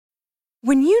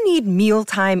When you need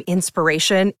mealtime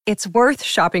inspiration, it's worth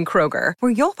shopping Kroger,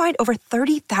 where you'll find over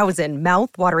 30,000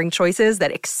 mouth-watering choices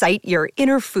that excite your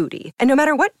inner foodie. And no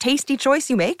matter what tasty choice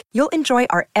you make, you'll enjoy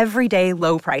our everyday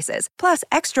low prices, plus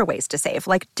extra ways to save,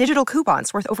 like digital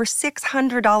coupons worth over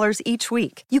 $600 each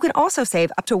week. You can also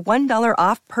save up to $1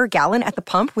 off per gallon at the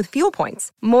pump with fuel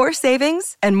points. More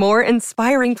savings and more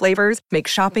inspiring flavors make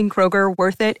shopping Kroger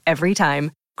worth it every time.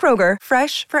 Kroger,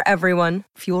 fresh for everyone.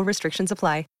 Fuel restrictions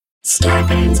apply.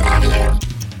 Scarpins Avenue.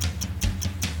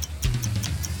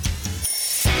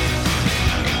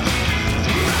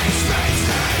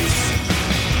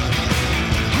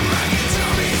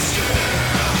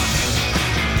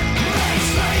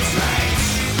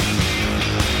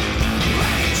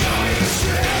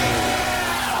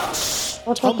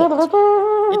 Tumult.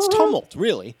 It's tumult,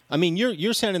 really. I mean,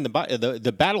 you're sounding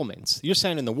the battlements. You're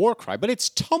sounding the war cry, but it's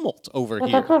tumult over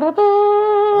here.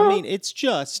 I mean, it's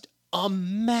just a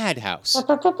madhouse. I'm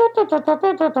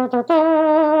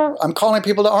calling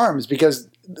people to arms because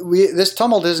this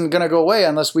tumult isn't going to go away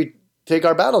unless we take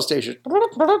our battle station.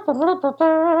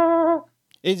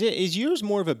 Is yours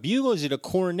more of a bugle? Is it a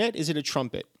cornet? Is it a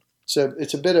trumpet?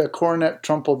 It's a bit of cornet,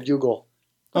 trumpet, bugle.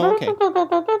 Oh, okay.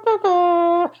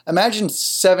 Imagine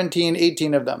 17,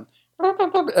 18 of them.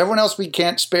 Everyone else we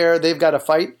can't spare. They've got to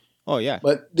fight. Oh, yeah.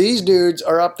 But these dudes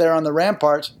are up there on the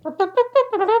ramparts.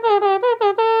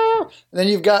 And then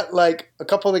you've got like a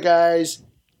couple of the guys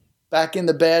back in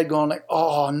the bed going like,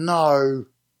 oh, no.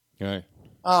 Right.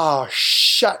 Oh,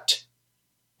 shut.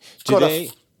 Got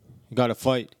to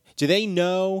fight. Do they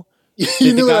know?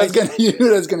 You knew what I was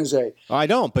going to say. I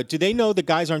don't, but do they know the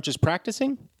guys aren't just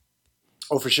practicing?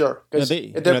 Oh, for sure. Because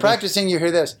if they're practicing, you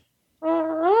hear this.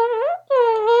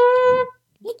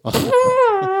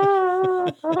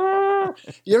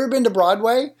 You ever been to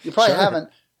Broadway? You probably haven't.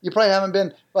 You probably haven't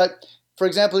been. But, for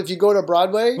example, if you go to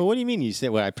Broadway. Well, what do you mean you say,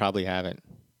 well, I probably haven't?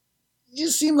 You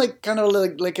seem like kind of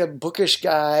like a bookish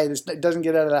guy that doesn't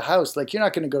get out of the house. Like, you're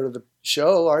not going to go to the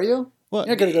show, are you? Well,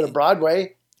 you're not going to go to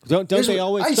Broadway. Don't they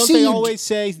always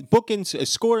say book and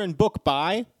score and book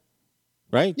by?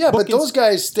 Right? Yeah, but those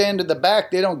guys stand at the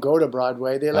back. They don't go to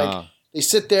Broadway. They they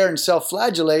sit there and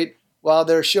self-flagellate while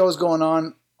their show's going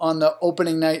on the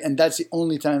opening night, and that's the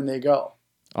only time they go.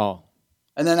 Oh.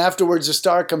 And then afterwards, the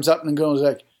star comes up and goes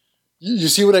like, "You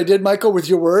see what I did, Michael, with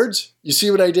your words? You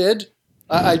see what I did?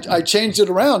 I changed it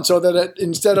around so that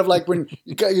instead of like when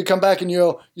you come back and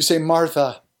you say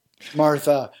Martha,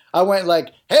 Martha, I went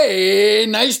like, hey,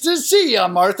 nice to see you,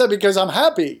 Martha, because I'm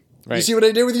happy. Right. You see what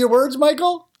I did with your words,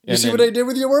 Michael? You see what I did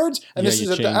with your words? And this is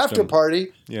at the after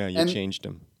party. Yeah, you changed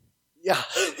them. Yeah,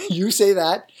 you say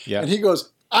that. Yeah. And he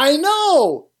goes, I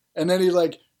know. And then he's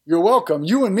like, you're welcome.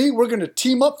 You and me, we're going to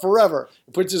team up forever.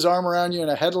 He puts his arm around you in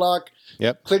a headlock.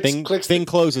 Yep. Thing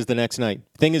closes the next night.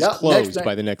 Thing is closed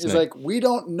by the next night. He's like, we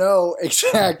don't know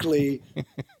exactly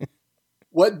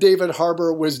what David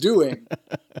Harbour was doing.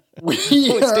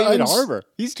 It's David Harbour.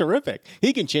 He's terrific.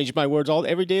 He can change my words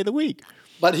every day of the week.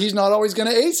 But he's not always going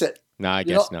to ace it. No, I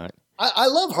guess not. I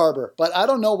love Harbour, but I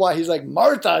don't know why he's like,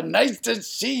 Martha, nice to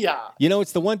see ya. You know,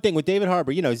 it's the one thing with David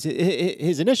Harbour,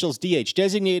 his initials DH,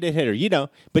 designated hitter,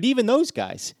 but even those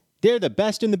guys, they're the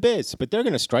best in the biz, but they're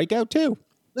going to strike out too.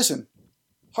 Listen,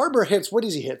 Harbour hits, what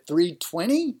does he hit,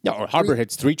 320? No, Harbour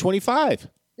hits 325.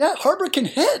 Yeah, Harbour can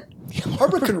hit.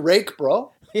 Harbour can rake,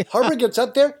 bro. Yeah. Harbour gets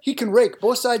up there, he can rake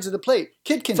both sides of the plate.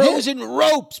 Kid can Frozen hit.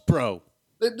 ropes, bro.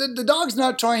 The dog's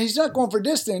not trying. He's not going for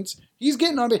distance. He's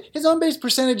getting on base. His on-base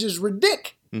percentage is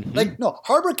ridiculous. Mm-hmm. Like, no,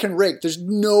 Harbour can rake. There's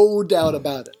no doubt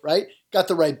about it, right? Got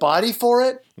the right body for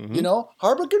it. Mm-hmm.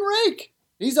 Harbour can rake.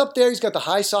 He's up there. He's got the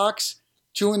high socks,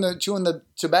 chewing the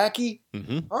tobacco.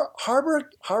 Mm-hmm.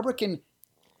 Harbour can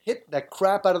hit the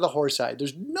crap out of the horse hide.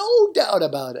 There's no doubt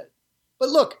about it. But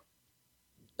look,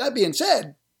 that being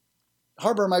said,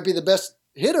 Harbour might be the best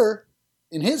hitter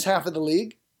in his half of the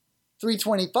league,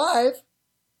 325.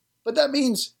 But that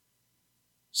means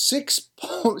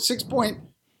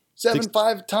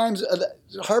 6.75 times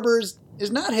Harbour is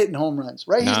not hitting home runs,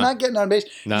 right? Nah. He's not getting on base.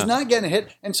 Nah. He's not getting a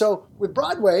hit. And so with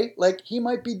Broadway, like, he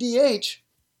might be DH,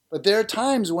 but there are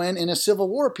times when in a Civil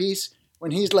War piece,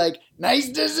 when he's like, nice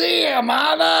to see you,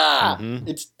 mother,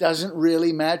 it doesn't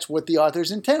really match what the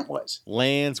author's intent was.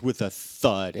 Lands with a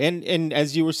thud. And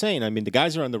as you were saying, I mean, the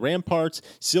guys are on the ramparts,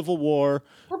 Civil War.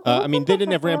 I mean, they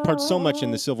didn't have ramparts so much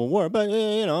in the Civil War, but,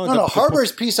 No,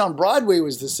 Harbour's piece on Broadway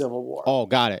was the Civil War. Oh,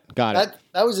 got it. That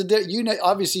was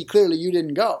obviously, clearly, you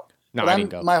didn't go. No, I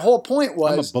didn't go. My whole point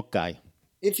was, I'm a book guy.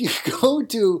 If you go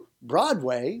to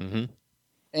Broadway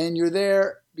and you're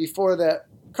there before the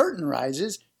curtain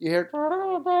rises, you hear,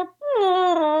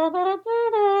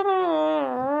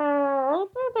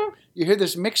 You hear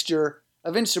this mixture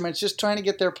of instruments just trying to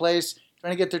get their place,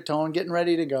 trying to get their tone, getting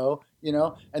ready to go,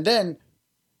 and then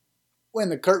when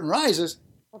the curtain rises,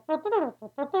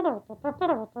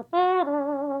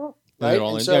 right?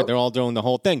 They're all doing the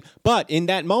whole thing. But in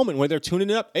that moment where they're tuning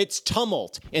it up, it's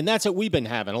tumult. And that's what we've been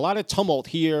having. A lot of tumult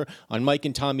here on Mike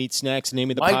and Tom Eat Snacks, the name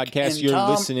of the Mike podcast and you're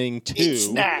Tom listening to. Eat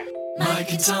Snack.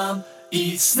 Mike and Tom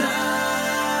eat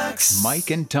snacks. Mike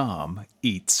and Tom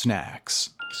Eat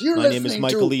Snacks. You're My name is listening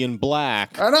Michael to- Ian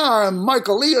Black. And I'm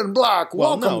Michael Ian Black.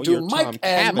 Welcome to you're Mike Tom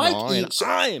and Mike Cavanaugh, Eat and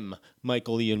Snacks. I'm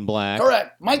Michael Ian Black.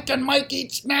 Correct. Mike and Mike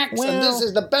Eat Snacks. And Well- this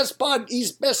is the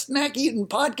best snack eating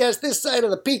podcast this side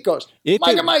of the Pecos. If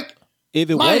Mike it- and Mike. If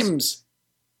it Mimes.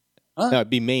 was, no, it'd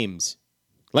be Mames.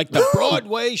 Like the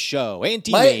Broadway show, Mike,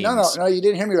 Anti-Mames. no, you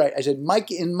didn't hear me right. I said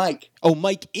Mike and Mike. Oh,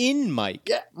 Mike in Mike.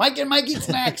 Yeah, Mike and Mike Eat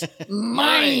Snacks.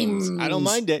 Mimes. I don't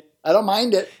mind it. I don't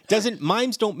mind it.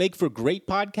 Mimes don't make for great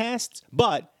podcasts,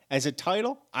 but as a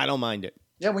title, I don't mind it.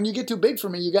 Yeah, when you get too big for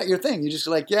me, you got your thing. You're just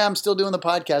like, yeah, I'm still doing the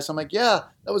podcast. I'm like, yeah,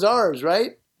 that was ours,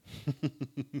 right?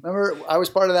 Remember, I was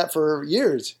part of that for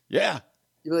years. Yeah.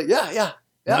 You're like, yeah.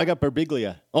 Now I got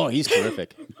Berbiglia. Oh, he's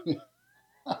terrific.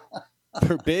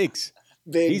 Biggs.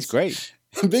 Biggs. He's great.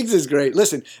 Biggs is great.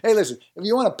 Listen, if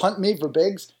you want to punt me for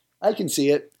Biggs, I can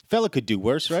see it. Fella could do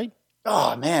worse, right?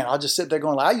 Oh, man, I'll just sit there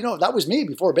going, that was me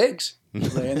before Biggs. And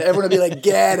everyone will be like,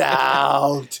 get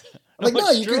out. I'm like, No, no,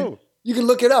 it's you true. can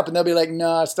look it up. And they'll be like, no,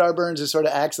 Starburns is sort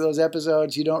of acts those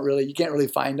episodes. You can't really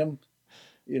find them.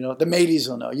 The mateys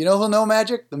will know. You know who'll know,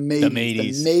 Magic? The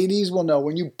mateys. The mateys will know.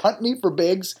 When you punt me for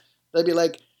Biggs, they'll be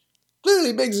like,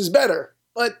 clearly Biggs is better.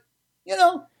 But,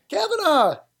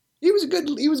 Kavanaugh, he was good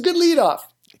leadoff.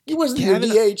 He wasn't your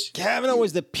DH. Kavanaugh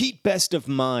was the Pete Best of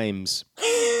mimes.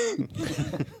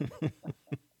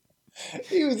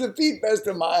 He was the Pete Best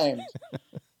of mimes.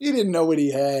 He didn't know what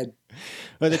he had.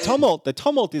 But the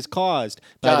tumult is caused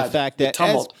by the fact that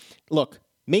look,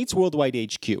 Mates Worldwide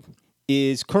HQ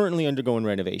is currently undergoing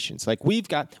renovations. Like we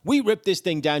ripped this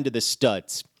thing down to the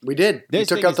studs. We did. We This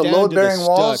took thing out is the down to load-bearing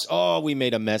walls. studs. Oh, we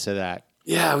made a mess of that.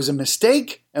 Yeah, it was a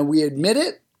mistake, and we admit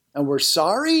it, and we're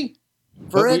sorry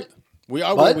for But it. We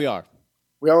are But where we are.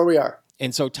 We are where we are.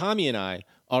 And so Tommy and I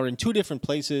are in two different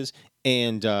places,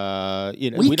 and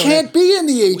We can't be in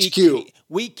the HQ.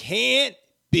 We can't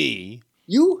be.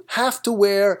 You have to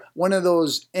wear one of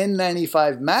those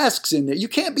N95 masks in there. You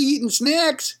can't be eating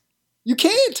snacks. You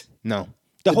can't. No.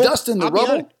 The dust and the I'll be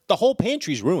rubble? honest, the whole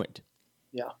pantry's ruined.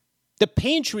 Yeah. The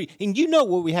pantry, and you know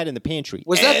what we had in the pantry.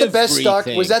 Was that the best stock?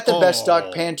 Everything. Was that the best Oh,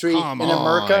 stock pantry in come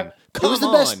America? on. It was the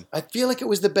Come best. on. I feel like it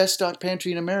was the best stock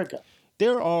pantry in America.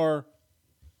 There are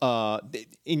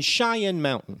in Cheyenne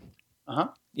Mountain,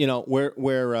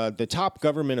 where the top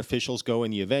government officials go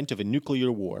in the event of a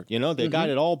nuclear war. They got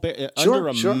it all under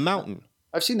a mountain.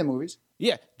 I've seen the movies.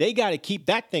 Yeah, they got to keep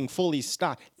that thing fully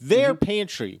stocked. Their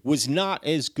pantry was not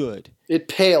as good It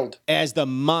paled. as the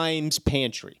Mimes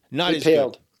pantry. Not It as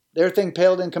paled. good. Their thing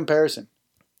paled in comparison.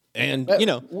 And,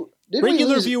 Didn't we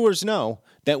regular lose- viewers know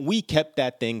that we kept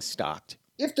that thing stocked.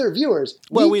 If they're viewers,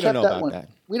 Well, we don't kept know that about one. that.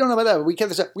 We don't know about that. But we kept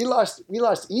this. We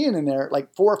lost Ian in there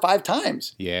like 4 or 5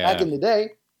 times. Yeah. Back in the day,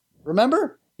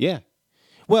 remember? Yeah.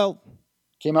 Well,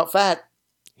 Came out fat.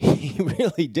 he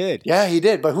really did. Yeah, he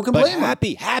did. But who can But blame him? happy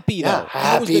Yeah, though.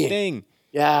 That was the happy. thing.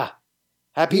 Yeah,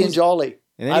 happy He and was- jolly.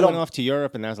 And then he went off to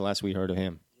Europe, and that was the last we heard of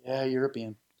him. Yeah,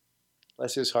 European.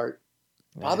 Bless his heart.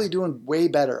 Probably doing way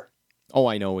better. Oh,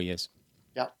 I know he is.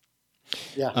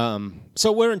 Yeah.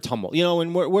 So we're in tumult,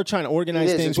 and we're trying to organize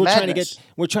It is. things. It's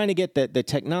We're trying to get the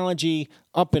technology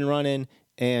up and running,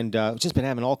 and we've just been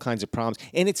having all kinds of problems.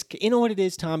 And it's what it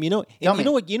is, Tom. Tell me.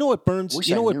 You know what burns. Wish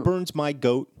You know I what knew. burns my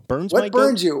goat. Burns What my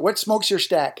burns goat. you? What smokes your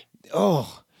stack?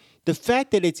 Oh, the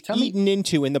fact that it's Tell me. eaten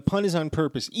into, and the pun is on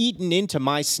purpose, eaten into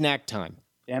my snack time.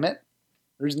 Damn it.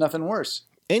 There's nothing worse.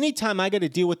 Anytime I got to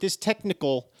deal with this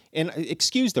technical, and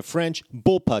excuse the French,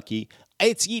 bullpucky,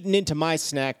 it's eaten into my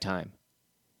snack time.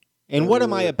 And what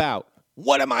am I about?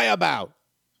 What am I about?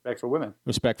 Respect for women.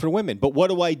 Respect for women. But what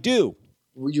do I do?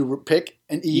 You pick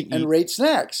and eat and rate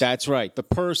snacks. That's right. The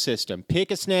PER system.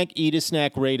 Pick a snack, eat a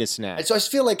snack, rate a snack. And so I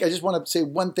just feel like I just want to say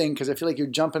one thing because I feel like you're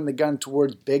jumping the gun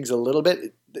towards Biggs a little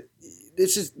bit.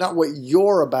 This is not what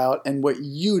you're about and what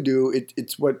you do.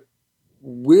 It's what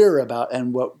we're about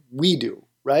and what we do,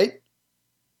 right?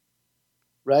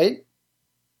 Right?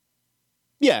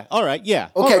 Yeah. All right. Yeah.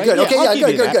 Okay, All right, good. Okay, I'll yeah, give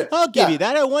good, you good, that. good. I'll give Yeah. you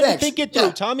that. I want to Thanks. think it through,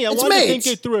 Yeah. Tommy. I It's want to mates.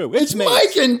 think it through. It's mates.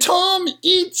 Mike and Tom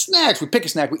eat snacks. We pick a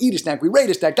snack, we eat a snack, we rate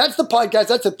a snack. That's the podcast.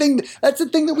 That's the thing. That's the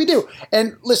thing that we do.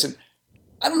 And listen,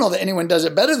 I don't know that anyone does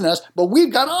it better than us, but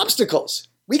we've got obstacles.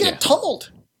 We got tumult.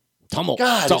 Tumult.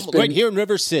 God, it's Tumult. been- Right here in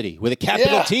River City with a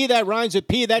capital Yeah. T that rhymes with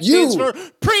P. That You. stands for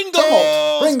Pringles.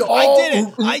 Tumult. Pringles. I did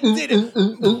it. I did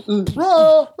it.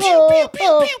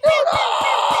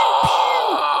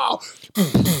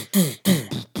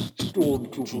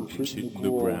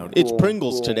 It's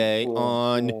Pringles today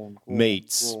on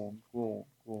Mates.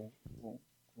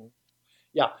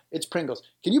 Yeah, it's Pringles.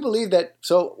 Can you believe that?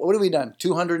 So what have we done?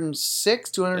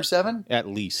 206, 207? At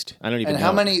least. I don't even And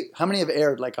know. how many have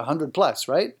aired? Like 100 plus,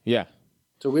 right? Yeah.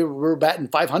 So we're batting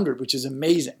 500, which is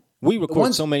amazing. We record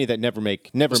ones- so many that never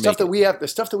make The stuff that it. the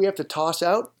stuff that we have to toss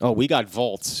out. Oh, we got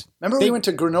vaults. Remember They- we went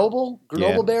to Grenoble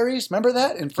Yeah. berries? Remember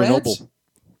that in France? Grenoble.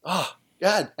 Oh,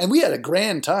 God. And we had a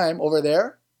grand time over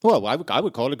there. Well, I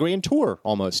would call it a grand tour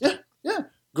almost. Yeah.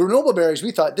 Grenoble berries,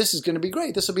 we thought this is going to be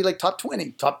great. This will be like top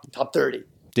 20, top 30.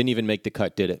 Didn't even make the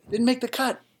cut, did it? Didn't make the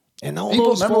cut. And all People,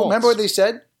 those remember vaults. what they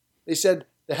said? They said,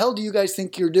 the hell do you guys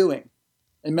think you're doing?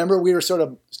 And remember we were sort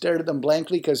of stared at them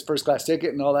blankly because first class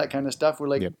ticket and all that kind of stuff. We're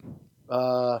like, Yep.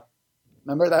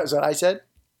 remember that was what I said?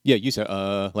 Yeah, you said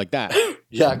like that.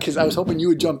 Yeah, because I was hoping you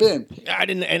would jump in. I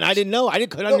didn't know. I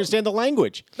couldn't understand the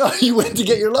language. No, you went to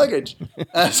get your luggage. And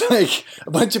I was like,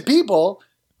 a bunch of people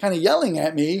kind of yelling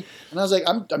at me, and I was like,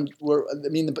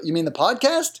 you mean the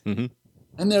podcast? Mm-hmm.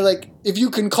 And they're like, if you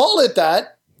can call it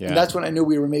that, Yeah. and that's when I knew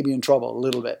we were maybe in trouble a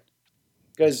little bit,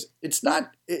 because it's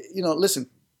not, listen,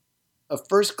 a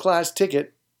first class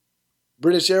ticket,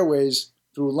 British Airways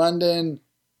through London,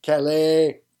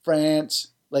 Calais, France,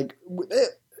 like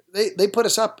they put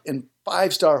us up in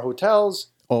 5-star hotels.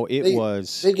 Oh, it They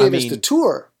was. They gave us the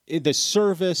tour. The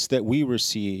service that we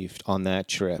received on that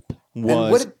trip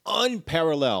what was did-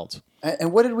 unparalleled.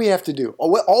 And what did we have to do?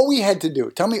 All we had to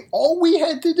do. Tell me all we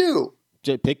had to do.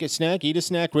 Just pick a snack, eat a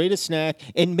snack, rate a snack,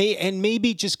 and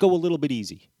maybe just go a little bit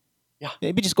easy. Yeah.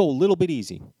 Maybe just go a little bit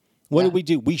easy. What Yeah. did we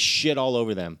do? We shit all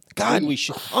over them. God, we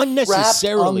shit Crapped on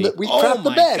unnecessarily. we Oh crapped the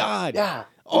my bed. God. Yeah.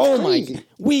 Oh It's my. crazy.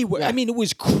 We were. Yeah. I mean, it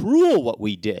was cruel what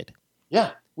we did.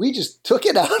 Yeah. We just took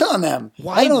it out on them.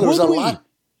 Why I know there was would a we? lot.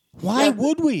 Why Yeah.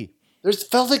 would we?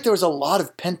 Felt like there was a lot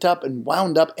of pent up and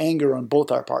wound up anger on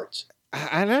both our parts.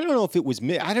 And I don't know if it was.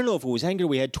 I don't know if it was anger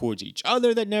we had towards each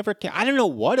other that never came. I don't know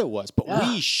what it was, but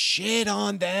Yeah. we shit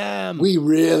on them. We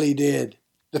really did.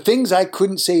 The things I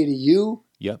couldn't say to you,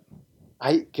 Yep.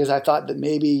 because I thought that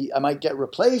maybe I might get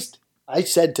replaced, I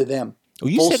said to them. Oh,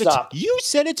 you Full said stop. you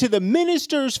said it to the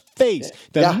minister's face.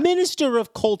 The Yeah. minister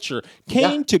of culture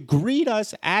came Yeah. to greet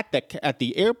us at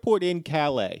the airport in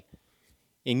Calais.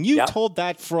 And you Yeah. told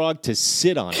that frog to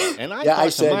sit on it. And I Yeah, thought I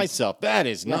said- to myself, that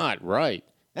is not right.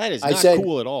 That is I not said-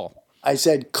 cool at all. I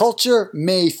said, culture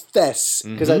may fess,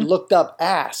 because I looked up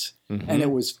ass, and it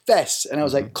was fess. And I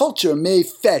was like, culture may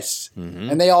fess.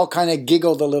 And they all kind of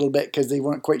giggled a little bit because they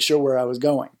weren't quite sure where I was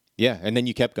going. Yeah, and then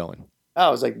you kept going. I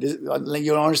was like, you don't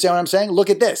understand what I'm saying? Look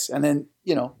at this. And then,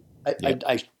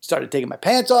 I started taking my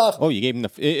pants off. Oh, you gave him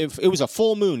it was a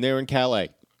full moon there in Calais.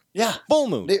 Yeah. Full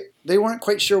moon. They weren't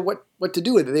quite sure what to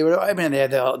do with it. They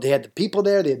had the people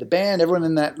there, they had the band, everyone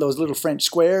in those little French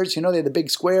squares, they had the big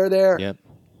square there. Yep.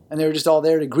 And they were just all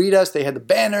there to greet us. They had the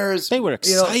banners. They were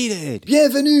excited.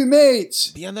 Bienvenue,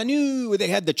 mates. Bienvenue. They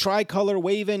had the tricolor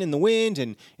waving in the wind,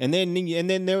 and then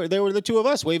there were the two of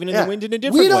us waving in the wind in a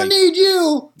different way. We don't need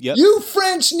you. Yep. You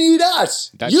French need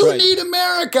us. That's you right. need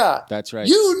America. That's right.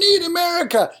 You need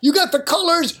America. You got the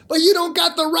colors, but you don't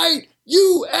got the right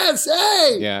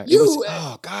USA. Yeah.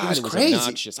 Oh God, it was it was crazy.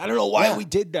 obnoxious. I don't know why Yeah. we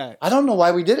did that. I don't know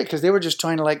why we did it, because they were just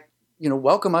trying to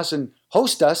welcome us and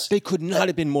host us. They could not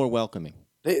have been more welcoming.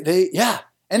 Yeah.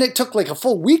 And it took like a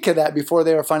full week of that before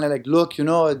they were finally like, look,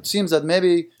 it seems that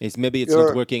maybe It's not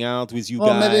You're- working out with you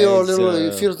guys. maybe you're a little,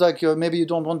 it feels like maybe you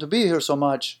don't want to be here so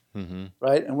much. Mm-hmm.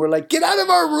 Right? And we're like, get out of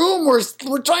our room.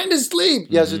 We're trying to sleep.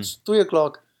 Mm-hmm. Yes, it's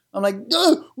 3:00. I'm like,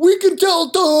 we can tell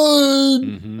time.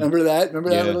 Mm-hmm. Remember that? Remember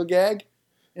that little gag?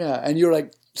 Yeah. And you're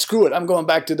like, screw it. I'm going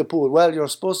back to the pool. Well, you're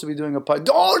supposed to be doing a pod.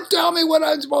 Don't tell me what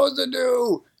I'm supposed to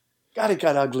do. God, it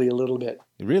got ugly a little bit.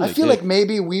 It really I feel did. like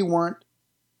maybe we weren't,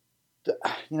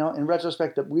 in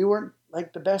retrospect, that we weren't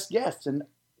like the best guests. And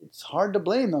it's hard to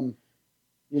blame them,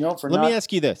 for Let not. me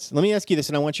ask you this, and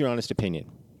I want your honest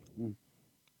opinion.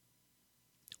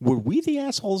 Were we the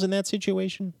assholes in that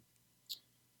situation?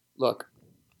 Look,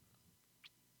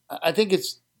 I think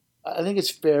it's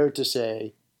fair to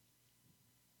say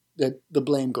that the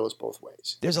blame goes both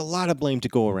ways. There's a lot of blame to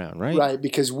go around, right? Right,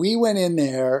 because we went in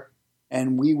there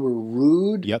and we were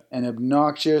rude Yep. and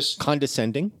obnoxious,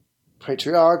 Condescending,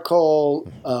 patriarchal.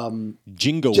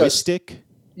 jingoistic,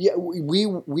 Yeah, we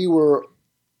were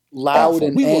loud awful.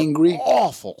 and We were angry.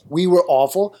 awful. We were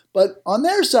awful. But on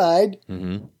their side,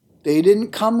 Mm-hmm. they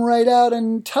didn't come right out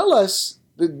and tell us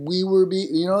that we were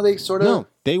they sort of No,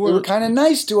 they were kind of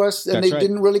nice to us, and That's they right.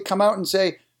 didn't really come out and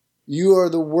say you are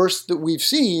the worst that we've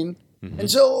seen. Mm-hmm.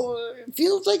 And so it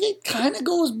feels like it kind of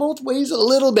goes both ways a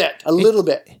little bit.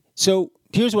 So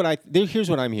here's what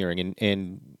I'm hearing,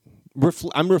 and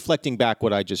I'm reflecting back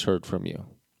what I just heard from you.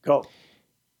 Go.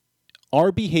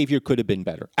 Our behavior could have been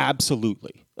better.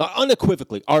 Absolutely.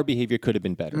 Unequivocally, our behavior could have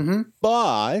been better. Mm-hmm.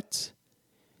 But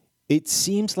it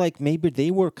seems like maybe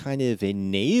they were kind of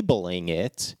enabling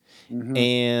it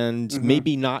and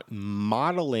maybe not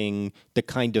modeling the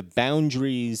kind of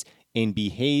boundaries and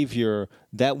behavior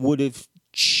that would have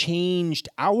changed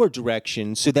our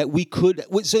direction so that we could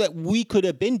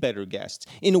have been better guests.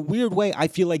 In a weird way, I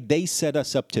feel like they set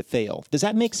us up to fail. Does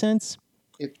that make sense?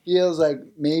 It feels like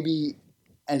maybe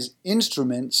as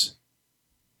instruments,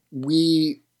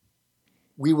 we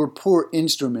were poor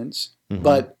instruments,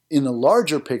 but in the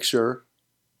larger picture,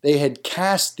 they had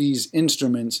cast these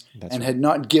instruments and had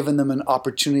not given them an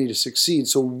opportunity to succeed.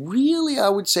 So really, I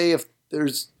would say if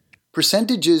there's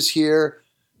percentages here,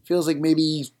 feels like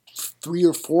maybe 3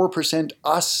 or 4%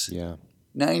 us,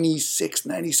 96,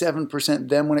 97%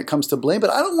 them when it comes to blame.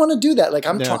 But I don't want to do that. Like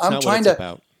I'm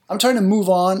trying to move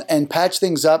on and patch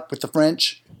things up with the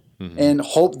French and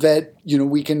hope that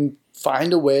we can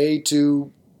find a way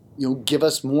to give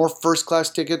us more first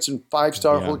class tickets and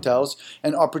 5-star hotels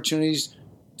and opportunities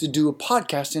to do a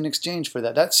podcast in exchange for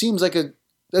that. That seems like a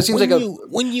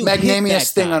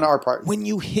magnanimous thing on our part. When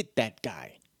you hit that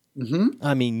guy,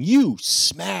 I mean, you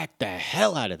smacked the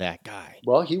hell out of that guy.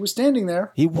 Well, he was standing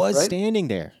there. He was standing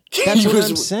there. That's what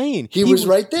I'm saying. He was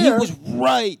right there. He was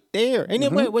right there. And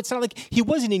it's not like he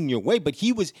wasn't in your way, but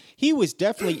he was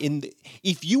definitely in the,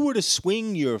 if you were to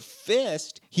swing your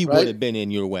fist, he would have been in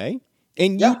your way.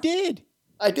 And you did.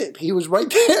 I did. He was right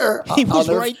there. He was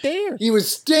right there. He was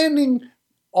standing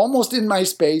almost in my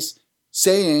space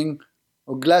saying,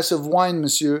 "A glass of wine,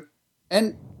 monsieur."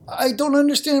 And I don't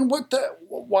understand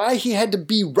why he had to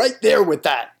be right there with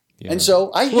that. Yeah. And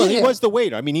so I hit him. He was the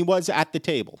waiter. I mean, he was at the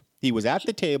table. He was at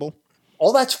the table.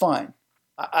 All that's fine.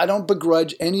 I don't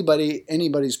begrudge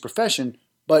anybody's profession,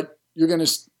 but you're going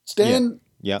to stand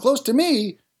close to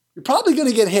me, you're probably going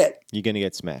to get hit. You're going to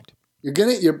get smacked.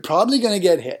 You're probably going to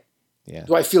get hit. Yeah.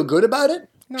 Do I feel good about it?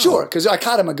 No. Sure, because I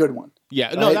caught him a good one. Yeah,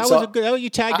 right? No, that was a good. You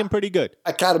tagged him pretty good.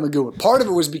 I caught him a good one. Part of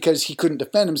it was because he couldn't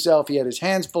defend himself. He had his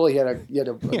hands full. He had a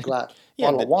glass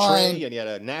bottle of wine, and he had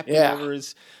a napkin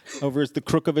over the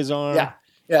crook of his arm.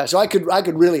 Yeah. So I could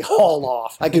really haul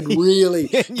off. I could really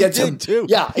get some. Too.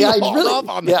 Yeah. I really off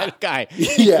on that guy.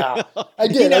 Yeah, I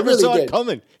did. He never saw did. it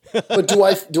coming. But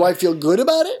do I feel good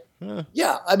about it?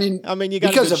 Yeah. I mean, you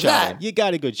got because a good of shot that. In. You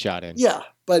got a good shot in. Yeah,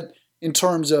 but in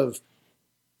terms of,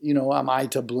 am I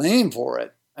to blame for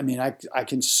it? I mean, I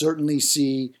can certainly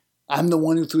see I'm the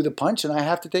one who threw the punch, and I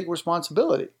have to take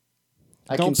responsibility.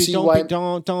 Don't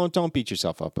beat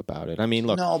yourself up about it. I mean,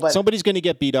 look, somebody's going to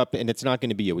get beat up, and it's not going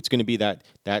to be you. It's going to be that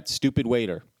stupid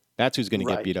waiter. That's who's going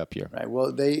to get beat up here. Right.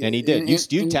 Well, he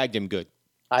did. You tagged him good.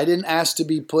 I didn't ask to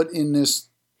be put in this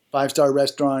 5-star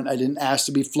restaurant. I didn't ask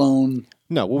to be flown.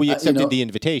 No, well, we accepted the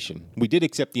invitation. We did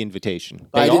accept the invitation.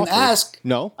 I didn't ask.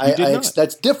 No, you did not.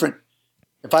 That's different.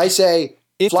 If I say,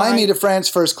 fly me to France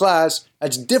first class,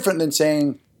 that's different than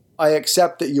saying, I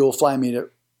accept that you'll fly me to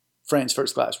France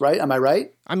first class, right? Am I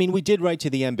right? I mean, we did write to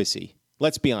the embassy.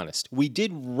 Let's be honest. We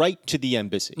did write to the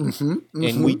embassy.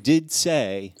 And we did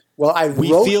say, I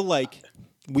wrote the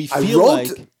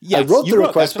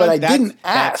request, but I didn't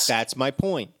ask. That's my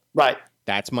point. Right.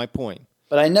 That's my point.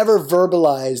 But I never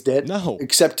verbalized it. No.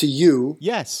 Except to you.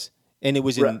 Yes. And it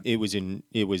was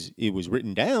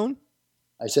written down.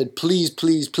 I said, please,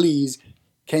 please, please,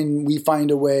 can we find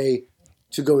a way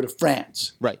to go to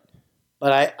France? Right.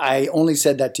 But I only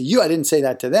said that to you. I didn't say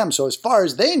that to them. So as far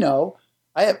as they know,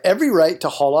 I have every right to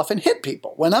haul off and hit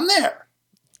people when I'm there.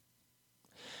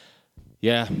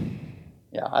 Yeah.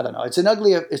 Yeah, I don't know. It's an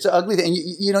ugly thing.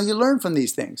 You learn from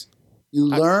these things. You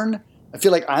learn. I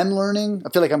feel like I'm learning. I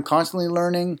feel like I'm constantly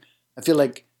learning. I feel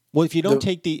like if you don't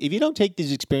take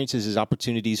these experiences as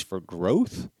opportunities for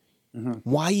growth,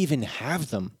 why even have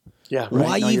them? Yeah.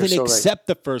 Right. Why even accept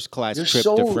the first class trip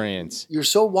to France? You're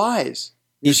so wise.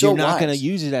 You're not going to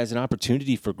use it as an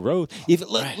opportunity for growth.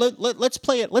 Let's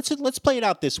play it. Let's play it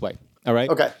out this way. All right.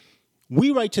 Okay.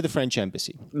 We write to the French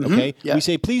embassy. Okay. Yeah. We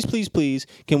say, please, please, please,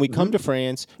 can we come to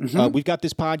France? We've got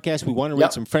this podcast. We want to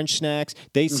rate some French snacks.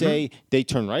 They say they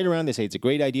turn right around. They say it's a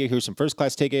great idea. Here's some first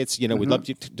class tickets. We'd love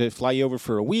to fly you over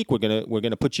for a week. We're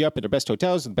gonna put you up at the best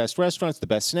hotels, the best restaurants, the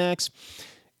best snacks.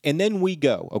 And then we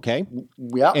go, okay?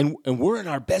 Yeah. And we're in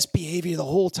our best behavior the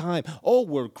whole time. Oh,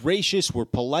 we're gracious, we're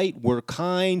polite, we're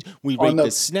kind. We rate the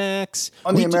snacks.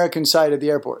 On the American side of the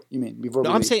airport, you mean? Before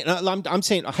I'm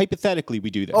saying hypothetically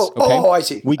we do this. Oh, okay? oh, I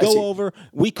see. We go over.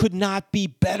 We could not be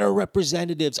better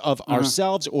representatives of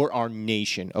ourselves or our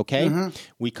nation. Okay.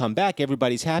 We come back.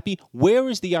 Everybody's happy. Where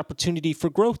is the opportunity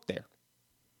for growth there?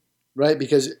 Right,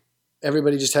 because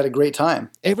everybody just had a great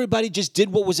time. Everybody just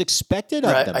did what was expected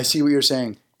of them. I see what you're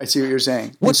saying.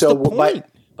 What's the point?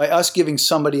 By us giving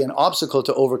somebody an obstacle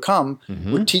to overcome,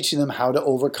 we're teaching them how to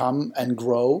overcome and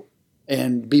grow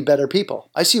and be better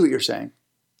people. I see what you're saying.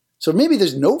 So maybe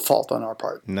there's no fault on our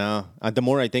part. No. The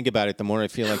more I think about it, the more I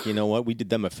feel like, you know what? We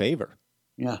did them a favor.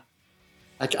 Yeah.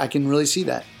 I can really see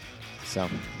that. So.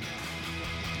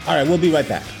 All right, we'll be right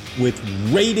back with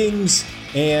ratings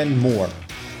and more.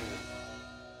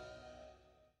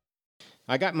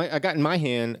 I got in my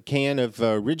hand a can of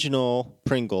original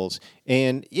Pringles,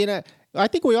 and I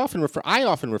think I often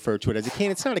refer to it as a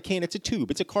can. It's not a can; it's a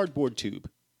tube. It's a cardboard tube.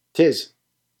 Tis.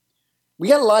 We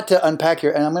got a lot to unpack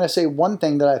here, and I'm going to say one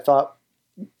thing that I thought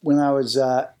when I was,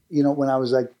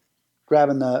 like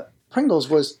grabbing the Pringles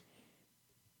was,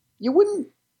 you wouldn't,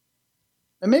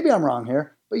 and maybe I'm wrong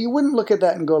here, but you wouldn't look at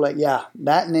that and go like, yeah,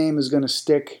 that name is going to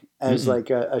stick as like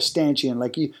a stanchion.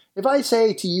 Like if I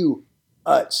say to you,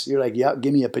 Utz, you're like, yeah,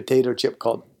 give me a potato chip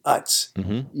called Utz.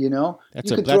 You know, that's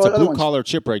a blue collar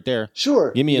chip right there.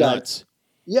 Sure, give me an Utz.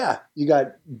 Yeah, you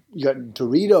got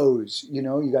Doritos. You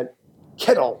know, you got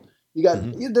Kettle. You got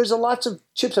there's a lots of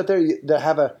chips out there that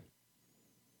have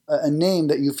a name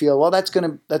that you feel that's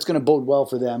gonna bode well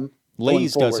for them.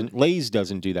 Lay's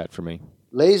doesn't do that for me.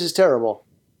 Lay's is terrible,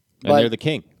 and they're the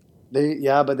king.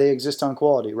 But they exist on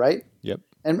quality, right? Yep.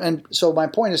 And so my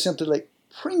point is simply like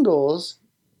Pringles.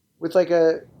 With like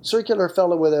a circular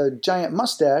fellow with a giant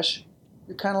mustache,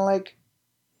 you're kind of like,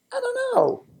 I don't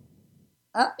know.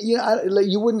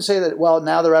 You wouldn't say that. Well,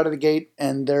 now they're out of the gate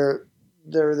and they're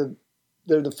the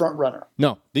front runner.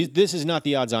 No, this is not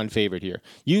the odds-on favorite here.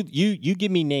 You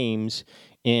give me names,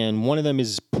 and one of them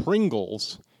is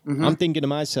Pringles. I'm thinking to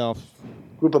myself,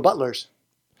 group of butlers.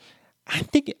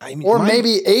 Or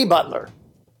maybe a butler.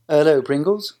 Hello,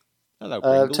 Pringles. Hello,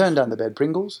 Pringles. Turn down the bed,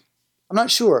 Pringles. I'm not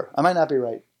sure. I might not be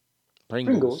right.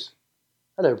 Pringles.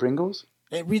 Hello, Pringles.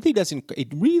 It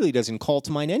really doesn't call to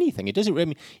mind anything. It doesn't.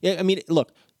 I mean,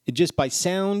 look. Just by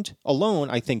sound alone,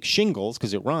 I think shingles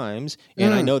because it rhymes,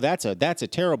 and I know that's a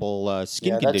terrible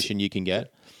skin condition you can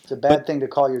get. It's a bad thing to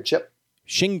call your chip.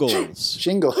 Shingles.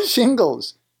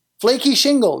 Shingles. Flaky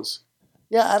shingles.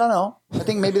 Yeah, I don't know. I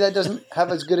think maybe that doesn't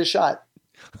have as good a shot.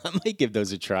 I might give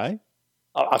those a try.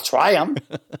 I'll try them.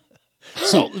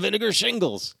 Salt and vinegar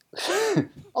shingles.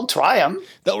 I'll try them.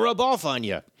 They'll rub off on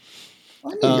you. I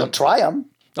mean, you'll try them.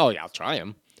 Oh, yeah, I'll try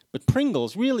them. But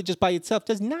Pringles, really, just by itself,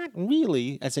 does not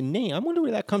really, as a name, I wonder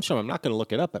where that comes from. I'm not going to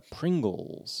look it up, but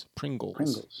Pringles.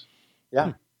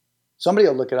 Yeah. Somebody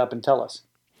will look it up and tell us.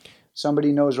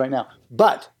 Somebody knows right now.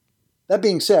 But, that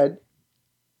being said,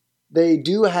 they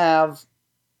do have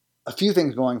a few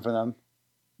things going for them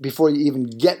before you even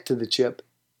get to the chip.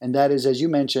 And that is, as you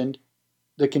mentioned,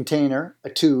 the container, a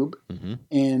tube,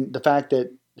 and the fact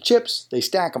that the chips, they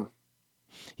stack them.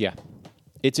 Yeah.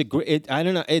 It's a great. I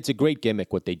don't know. It's a great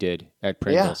gimmick what they did at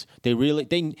Pringles. Yeah. They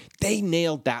really they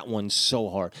nailed that one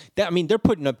so hard. They're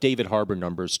putting up David Harbour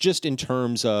numbers just in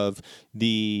terms of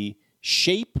the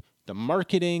shape, the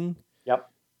marketing,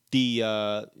 the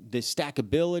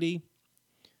stackability.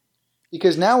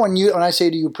 Because now when I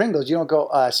say to you Pringles, you don't go,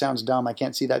 sounds dumb. I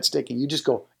can't see that sticking. You just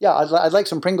go, yeah, I'd like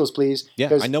some Pringles, please.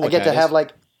 Yeah, I know what I get to have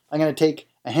I'm going to take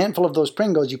a handful of those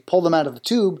Pringles. You pull them out of the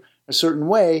tube a certain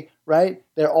way, right?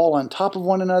 They're all on top of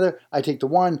one another. I take the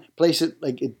one, place it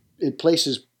it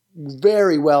places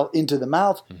very well into the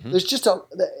mouth. There's just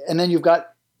and then you've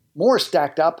got more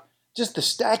stacked up. Just the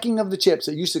stacking of the chips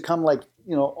that used to come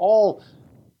all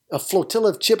a flotilla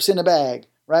of chips in a bag,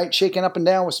 right? Shaken up and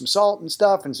down with some salt and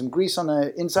stuff and some grease on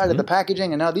the inside of the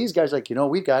packaging. And now these guys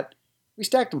we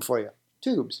stacked them for you.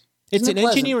 Tubes. It's an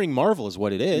engineering marvel is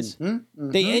what it is.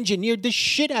 They engineered the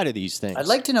shit out of these things. I'd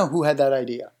like to know who had that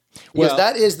idea. Because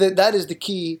that is the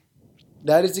key.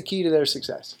 That is the key to their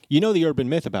success. You know the urban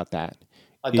myth about that?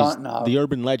 I don't know. The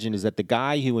urban legend is that the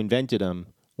guy who invented them,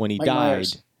 when he died...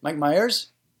 Mike Myers?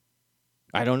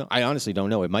 I don't know. I honestly don't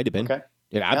know. It might have been. Okay.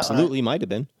 It absolutely might have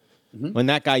been. When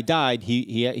that guy died,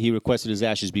 he requested his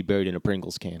ashes be buried in a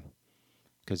Pringles can.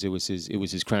 Because it was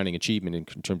his crowning achievement in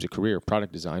terms of career,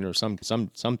 product design, or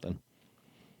something.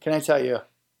 Can I tell you?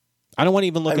 I don't want to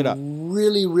even look it up. I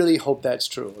really, really hope that's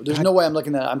true. There's no way I'm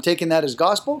looking at it. I'm taking that as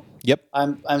gospel. Yep.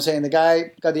 I'm saying the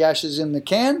guy got the ashes in the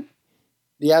can,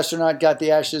 the astronaut got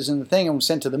the ashes in the thing and was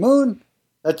sent to the moon.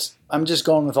 I'm just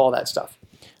going with all that stuff.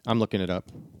 I'm looking it up.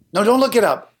 No, don't look it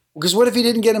up. Because what if he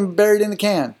didn't get him buried in the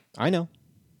can? I know.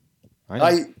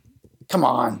 Come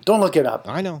on, don't look it up.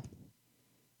 I know.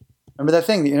 Remember that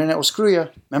thing? The internet will screw you.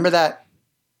 Remember that?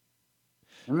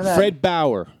 Fred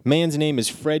Bauer. Man's name is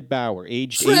Fred Bauer.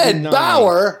 Aged Fred 89.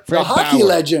 Bauer, Fred the hockey Bauer.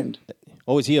 legend.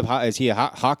 Oh, is he a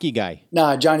hockey guy?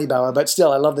 Nah, Johnny Bauer, but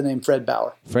still, I love the name Fred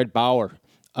Bauer. Fred Bauer.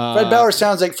 Fred Bauer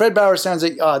sounds like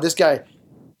this guy.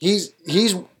 He's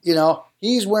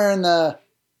wearing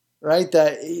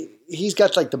he's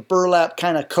got like the burlap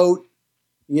kind of coat,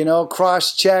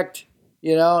 cross-checked.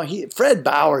 Fred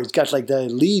Bauer, he's got like the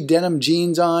Lee denim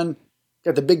jeans on,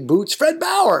 got the big boots. Fred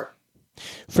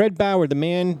Bauer, the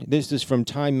man, this is from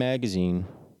Time Magazine.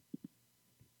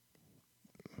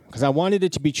 Because I wanted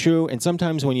it to be true, and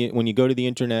sometimes when you go to the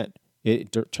internet,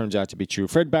 it turns out to be true.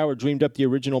 Fred Bauer dreamed up the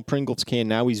original Pringles can.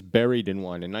 Now he's buried in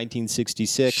one. In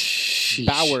 1966, Sheesh.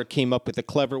 Bauer came up with a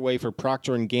clever way for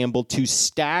Procter & Gamble to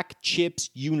stack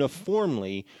chips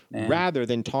uniformly rather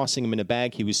than tossing them in a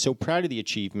bag. He was so proud of the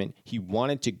achievement, he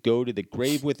wanted to go to the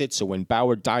grave with it. So when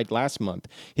Bauer died last month,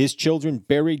 his children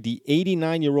buried the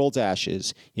 89-year-old's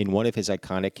ashes in one of his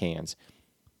iconic cans.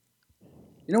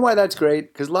 You know why that's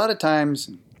great? Because a lot of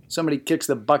times somebody kicks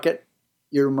the bucket,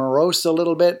 you're morose a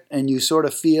little bit, and you sort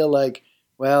of feel like,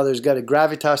 well, there's got a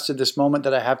gravitas to this moment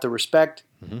that I have to respect,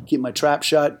 keep my trap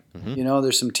shut.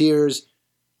 There's some tears.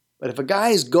 But if a guy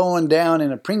is going down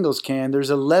in a Pringles can, there's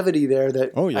a levity there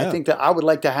that I think that I would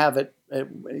like to have it.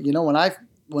 When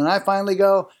I finally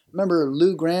go, remember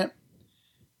Lou Grant,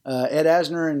 Ed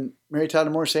Asner, and Mary Tyler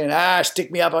Moore saying,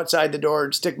 stick me up outside the door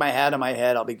and stick my hat on my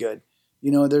head, I'll be good.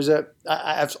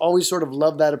 I've always sort of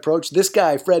loved that approach. This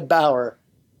guy, Fred Bauer,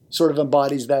 sort of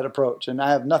embodies that approach, and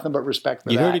I have nothing but respect for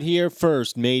that. You heard it here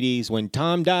first, mateys. When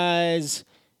Tom dies,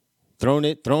 throwing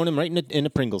him right in a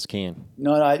Pringles can.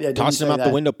 No, I didn't tossing say him out that.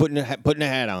 the window, putting a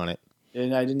hat on it.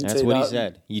 And I didn't That's say what that. he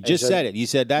said. You just said it. You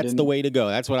said that's the way to go.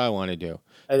 That's what I want to do.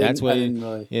 That's what.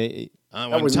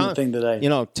 That wasn't the thing that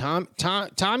I.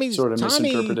 Tommy's sort of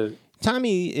misinterpreted.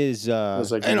 Tommy is.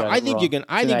 Like I think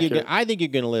you're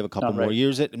gonna live a couple more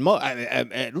years at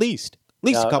least. At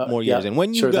least a couple more years. And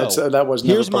when you go, that was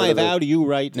here's my vow to you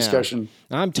right discussion.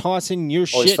 now. I'm tossing your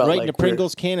shit right in the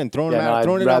Pringles can and throwing it out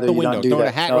the window. Throwing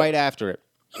a hat right after it.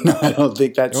 No, I don't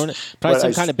think that's... Probably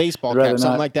some kind of baseball cap,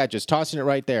 something like that. Just tossing it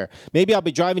right there. Maybe I'll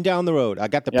be driving down the road. I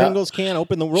got the Pringles can, roll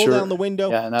down the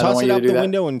window, toss it out the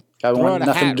window, and throw out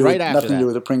a hat right after that. Nothing to do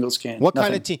with a Pringles can. What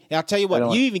kind of team? I'll tell you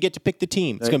what, you even get to pick the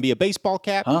team. It's going to be a baseball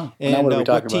cap. And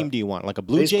what team do you want? Like a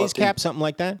Blue Jays cap, something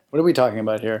like that? What are we talking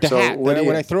about here? The hat.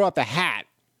 When I throw out the hat.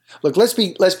 Look, let's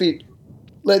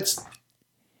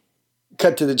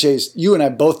cut to the chase. You and I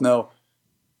both know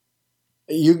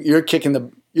you're kicking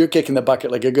the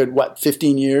bucket like a good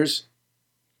 15 years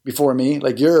before me.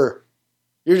 Like you're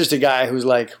just a guy who's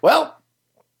like, well,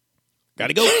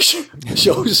 gotta go.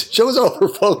 Show's over,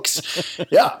 folks.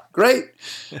 Yeah, great.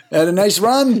 Had a nice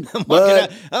run.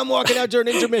 I'm walking out during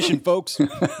intermission, folks.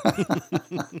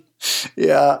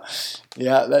 Yeah,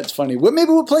 that's funny. Well, maybe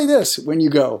we'll play this when you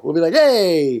go. We'll be like,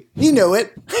 hey, he knew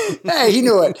it. Hey, he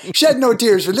knew it. Shed no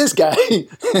tears for this guy.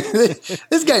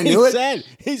 This guy knew it. Said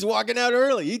he's walking out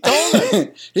early. He told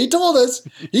us. He told us.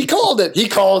 He called it. He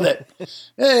called it.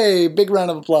 Hey, big round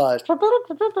of applause.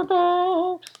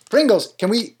 Pringles, can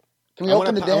we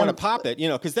open the damn... I want to pop it,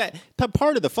 because that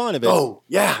part of the fun of it. Oh,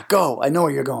 yeah, go. I know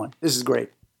where you're going. This is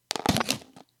great.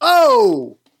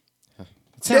 Oh!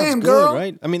 It sounds damn, good, girl.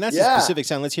 right? I mean, that's a specific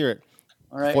sound. Let's hear it.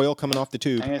 All right. Foil coming off the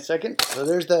tube. Hang on a second. So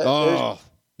there's the...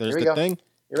 there's the thing.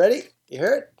 You ready? You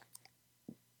hear it?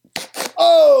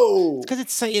 Oh! Because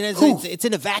it's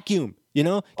in a vacuum,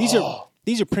 These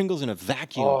are Pringles in a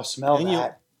vacuum. Oh, smell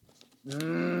that.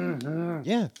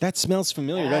 Yeah, that smells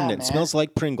familiar, doesn't it? It smells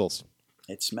like Pringles.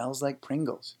 It smells like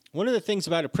Pringles. One of the things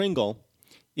about a Pringle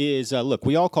is, look,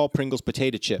 we all call Pringles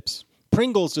potato chips.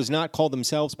 Pringles does not call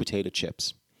themselves potato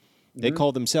chips. They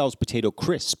call themselves potato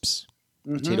crisps.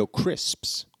 Potato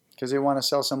crisps. Because they want to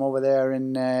sell some over there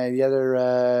in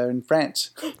in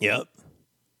France. Yep.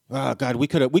 Oh God, we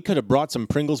could have brought some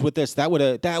Pringles with this. That would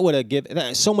have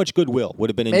given so much goodwill would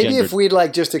have been engendered. Maybe if we'd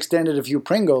just extended a few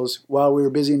Pringles while we were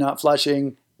busy not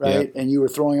flushing, right? Yep. And you were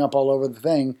throwing up all over the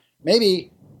thing.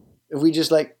 Maybe if we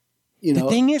just the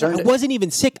thing is, I wasn't even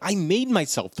sick. I made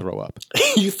myself throw up.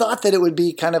 You thought that it would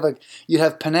be kind of you'd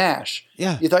have panache.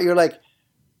 Yeah. You thought you were like,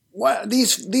 what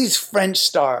these French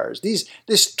stars, this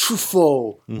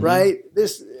Truffaut, right?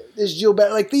 This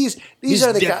Gilbert, these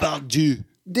are the guys.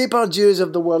 Depardieu's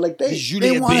of the world,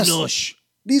 they want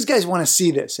these guys want to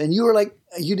see this, and you were like,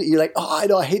 you're like,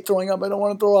 oh, I hate throwing up, I don't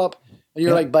want to throw up, And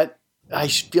you're like, but I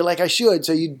feel like I should.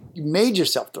 So you made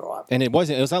yourself throw up. And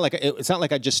it's not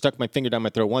like I just stuck my finger down my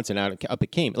throat once and up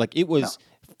it came. Like it was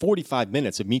 45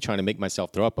 minutes of me trying to make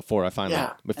myself throw up before I finally,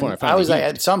 I was like,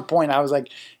 at some point I was like,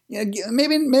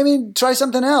 maybe try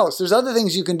something else. There's other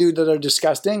things you can do that are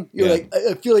disgusting. You're like,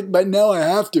 I feel like, but now I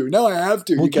have to.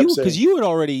 Well, because you had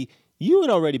already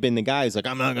been the guy who's like,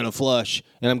 I'm not going to flush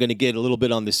and I'm going to get a little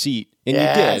bit on the seat. And you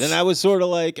did. And I was sort of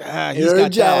like, you're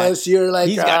jealous. You're like,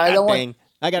 I don't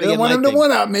want him to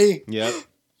one-up me. Yep.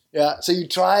 Yeah. So you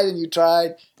tried.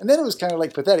 And then it was kind of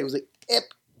like pathetic. It was like,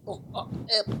 ip,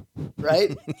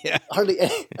 right? Yeah. Hardly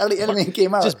anything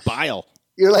came out. Just bile.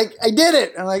 You're like, I did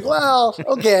it. I'm like, well,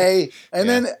 okay. And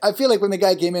then I feel like when the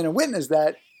guy came in and witnessed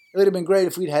that, it would have been great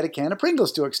if we'd had a can of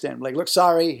Pringles to extend. Like, look,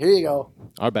 sorry, here you go.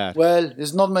 Our bad. Well,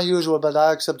 it's not my usual, but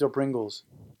I accept your Pringles.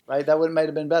 Right? That might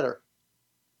have been better.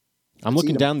 I'm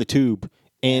looking down the tube,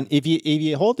 and if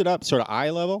you hold it up sort of eye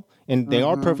level, and they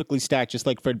are perfectly stacked, just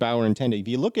like Fred Bauer intended.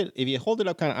 If you hold it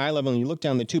up kind of eye level and you look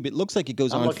down the tube, it looks like it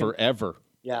goes on forever.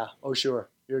 Yeah. Oh, sure.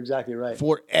 You're exactly right.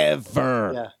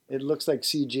 Forever. Yeah. It looks like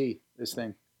CG, this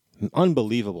thing.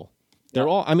 Unbelievable. They're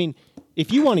all, I mean,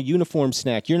 if you want a uniform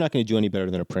snack, you're not going to do any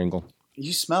better than a Pringle.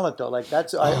 You smell it, though. Like,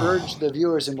 that's, I urge the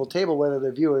viewers, and we'll table whether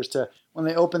the viewers to, when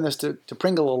they open this to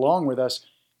Pringle along with us,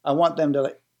 I want them to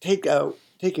like take a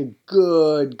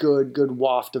good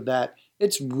waft of that.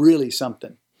 It's really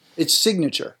something. It's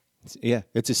signature. Yeah,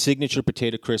 it's a signature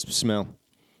potato crisp smell.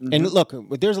 Mm-hmm. And look,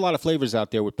 there's a lot of flavors out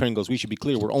there with Pringles. We should be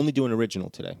clear. We're only doing original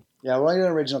today. Yeah, we're only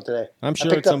doing original today. I'm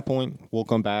sure at some point we'll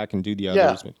come back and do the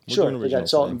others. Yeah, sure. They got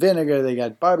salt and vinegar. They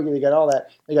got barbecue. They got all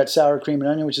that. They got sour cream and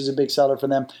onion, which is a big seller for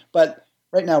them. But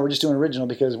right now we're just doing original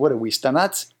because what are we,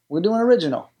 Stanuts? We're doing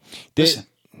original. Yeah,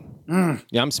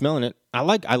 I'm smelling it. I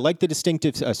like the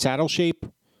distinctive saddle shape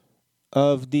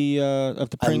of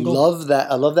the Pringle.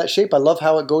 I love that shape. I love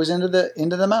how it goes into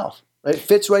the mouth. Right, it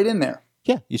fits right in there.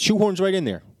 Yeah, it shoehorns right in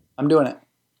there. I'm doing it.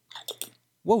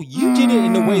 Whoa, you did it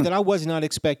in a way that I was not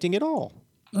expecting at all.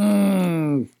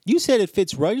 You said it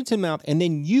fits right into the mouth, and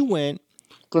then you went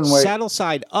saddle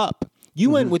side up. You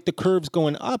went with the curves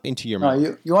going up into your mouth.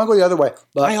 No, you want to go the other way.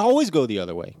 But I always go the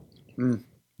other way.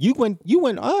 You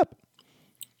went up.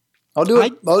 I'll do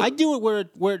it. I do it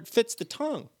where it fits the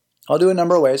tongue. I'll do it a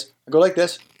number of ways. I go like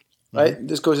this, right?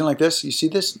 This goes in like this. You see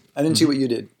this? I didn't see what you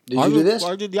did. Did you do this?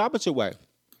 I did the opposite way.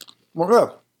 Well,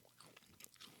 good.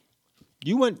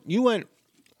 You went.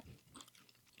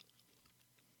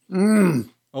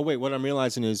 Oh wait, what I'm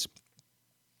realizing is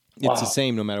it's the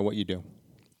same no matter what you do.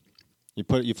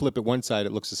 You flip it one side,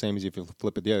 it looks the same as if you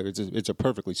flip it the other. It's a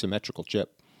perfectly symmetrical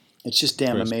chip. It's just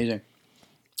damn amazing.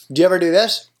 Do you ever do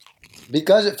this?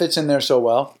 Because it fits in there so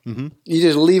well, you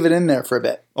just leave it in there for a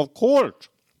bit. Of course.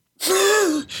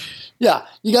 Yeah,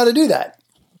 you got to do that.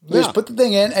 You just put the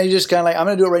thing in, and you just kind of like, I'm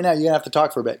going to do it right now. You're going to have to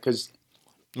talk for a bit because.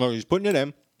 Well, he's putting it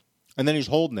in, and then he's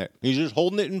holding it. He's just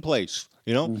holding it in place.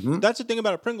 You know, that's the thing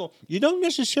about a Pringle. You don't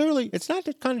necessarily. It's not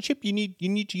the kind of chip you need. You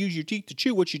need to use your teeth to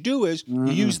chew. What you do is you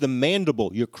use the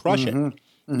mandible. You crush it.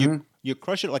 You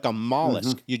crush it like a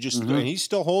mollusk. You just and he's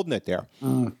still holding it there. I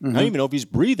don't even know if he's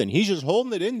breathing. He's just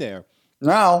holding it in there.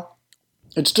 Now,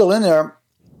 it's still in there,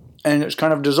 and it's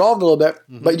kind of dissolved a little bit,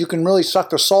 but you can really suck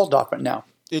the salt off it now.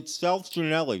 It's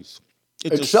self-Janelli's.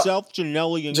 It's a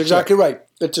self-Janellian chip. That's exactly right.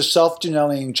 It's a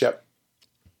self-Janellian chip.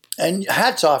 And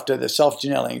hats off to the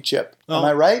self-Janellian chip. Am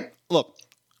I right? Look,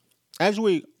 as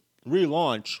we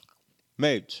relaunch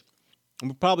Mates,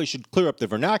 we probably should clear up the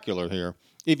vernacular here.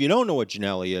 If you don't know what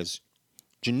Janelli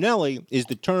is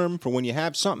the term for when you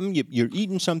have something, you're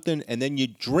eating something, and then you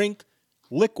drink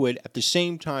liquid at the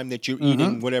same time that you're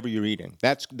eating whatever you're eating.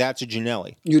 That's a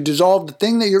Janelli. You dissolve the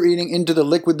thing that you're eating into the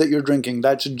liquid that you're drinking.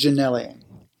 That's a Janelli.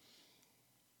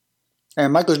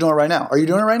 And Michael's doing it right now. Are you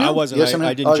doing it right now? I wasn't. Yes,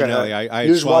 I didn't Janelli.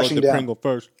 I swallowed the Pringle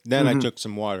first. Then I took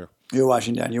some water. You're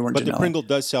washing down. You weren't But Janelli. the Pringle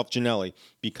does self-Janelli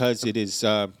because it is... it's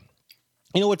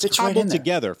right cobbled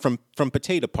together from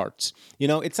potato parts.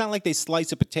 It's not like they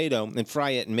slice a potato and fry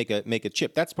it and make a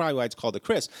chip. That's probably why it's called a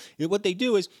crisp. What they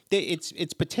do is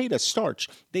it's potato starch.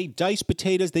 They dice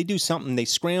potatoes. They do something. They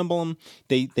scramble them.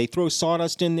 They throw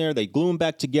sawdust in there. They glue them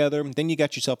back together. Then you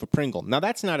got yourself a Pringle. Now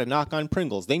that's not a knock on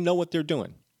Pringles. They know what they're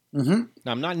doing. Now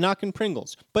I'm not knocking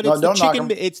Pringles, but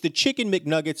it's the chicken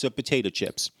McNuggets of potato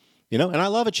chips. And I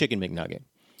love a chicken McNugget.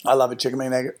 I love a chicken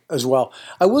McNugget as well.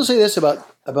 I will say this about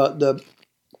the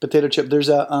potato chip. There's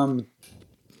a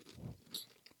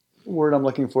word I'm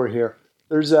looking for here.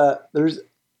 There's a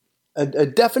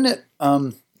definite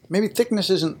maybe thickness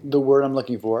isn't the word I'm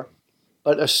looking for,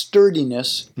 but a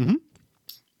sturdiness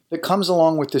that comes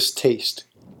along with this taste.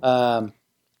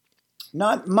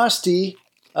 Not musty,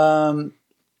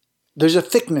 there's a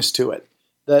thickness to it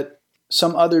that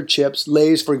some other chips,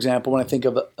 Lay's, for example, when I think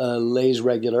of a Lay's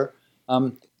regular,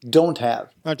 don't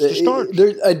have. That's the starch.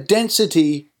 A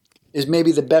density is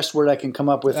maybe the best word I can come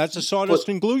up with. That's the sawdust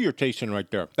and glue you're tasting right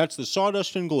there. That's the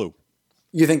sawdust and glue.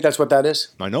 You think that's what that is?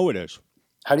 I know it is.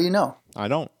 How do you know? I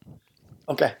don't.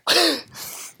 Okay.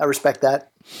 I respect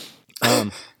that.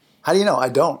 How do you know? I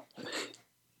don't.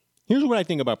 Here's what I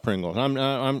think about Pringles. I'm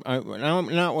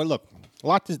now look, a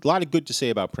lot of good to say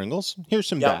about Pringles. Here's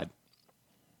some bad.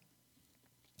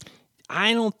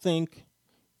 I don't think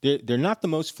they're not the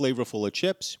most flavorful of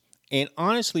chips, and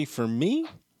honestly, for me,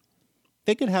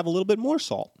 they could have a little bit more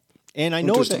salt. And I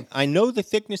know the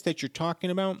thickness that you're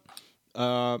talking about.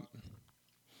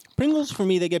 Pringles, for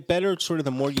me, they get better sort of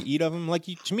the more you eat of them. Like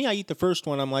to me, I eat the first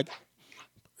one, I'm like,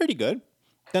 pretty good.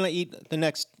 Then I eat the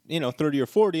next, 30 or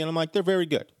 40, and I'm like, they're very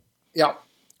good. Yeah.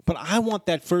 But I want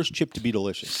that first chip to be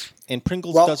delicious, and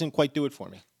Pringles doesn't quite do it for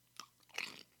me.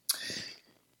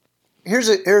 Here's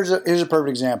a perfect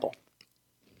example.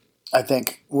 I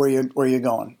think where you're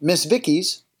going. Miss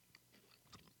Vickie's.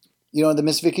 You know the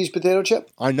Miss Vickie's potato chip?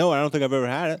 I know. I don't think I've ever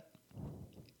had it.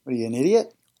 What are you, an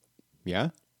idiot? Yeah.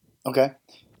 Okay.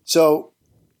 So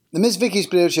the Miss Vickie's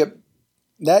potato chip,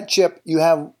 that chip, you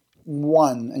have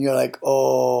one, and you're like,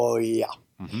 oh, yeah.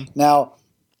 Mm-hmm. Now,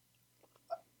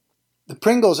 the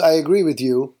Pringles, I agree with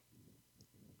you.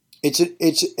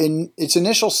 Its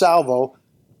initial salvo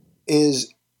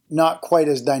is not quite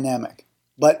as dynamic,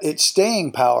 but its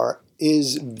staying power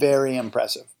is very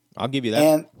impressive. I'll give you that.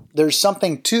 And there's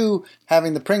something to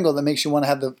having the Pringle that makes you want to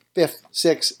have the 5th,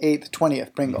 6th, 8th,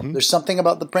 20th Pringle. Mm-hmm. There's something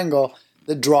about the Pringle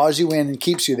that draws you in and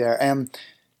keeps you there. And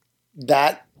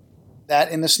that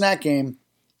in the snack game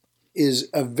is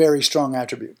a very strong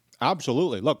attribute.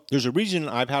 Absolutely. Look, there's a reason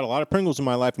I've had a lot of Pringles in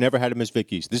my life, never had a Miss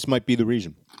Vickie's. This might be the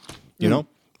reason. You know?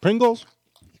 Pringles,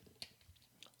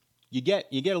 you get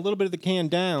a little bit of the can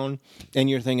down, and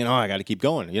you're thinking, oh, I got to keep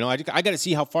going. I got to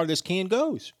see how far this can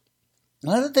goes.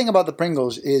 Another thing about the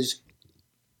Pringles is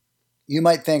you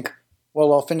might think,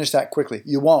 well, I'll finish that quickly.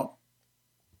 You won't.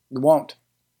 You won't.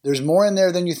 There's more in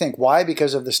there than you think. Why?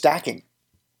 Because of the stacking.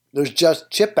 There's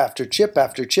just chip after chip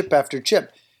after chip after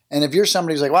chip. And if you're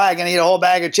somebody who's like, well, I'm going to eat a whole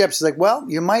bag of chips, it's like, well,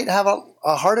 you might have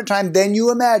a harder time than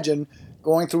you imagine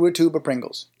going through a tube of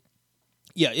Pringles.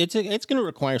 Yeah, it's going to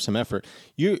require some effort.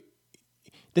 The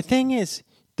thing is,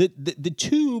 the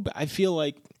tube, I feel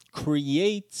like,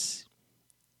 creates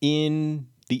in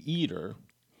the eater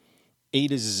a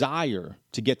desire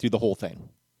to get through the whole thing.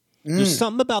 There's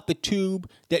something about the tube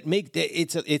that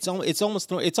it's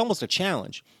almost a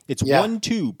challenge. It's one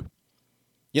tube.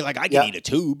 You're like, I can eat a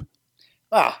tube.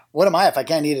 What am I if I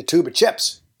can't eat a tube of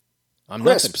chips? I'm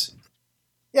crisps.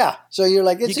 Yeah, so you're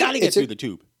like, you got to get through the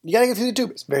tube. You got to get through the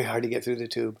tube. It's very hard to get through the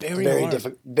tube.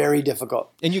 Very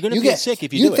difficult. And you're going to feel sick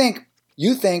if you do it.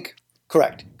 You think,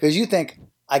 correct, because you think,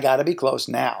 I got to be close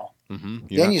now. Mm-hmm.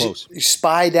 Then you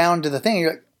spy down to the thing.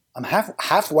 You're like, I'm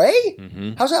halfway?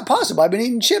 Mm-hmm. How's that possible? I've been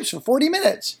eating chips for 40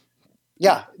 minutes.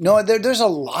 Yeah. No, there's a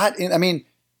lot in. I mean,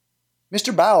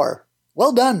 Mr. Bauer,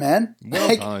 well done, man.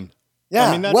 Well done. Yeah,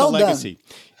 I mean, that's a legacy. Done.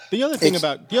 The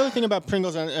other thing about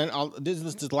Pringles, and this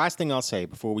is the last thing I'll say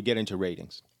before we get into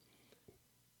ratings.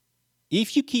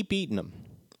 If you keep eating them,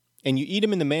 and you eat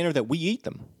them in the manner that we eat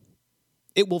them,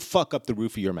 it will fuck up the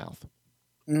roof of your mouth.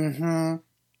 Mm-hmm.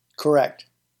 Correct.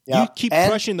 Yeah. You keep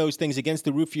crushing those things against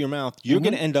the roof of your mouth, you're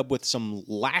going to end up with some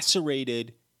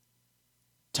lacerated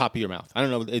top of your mouth. I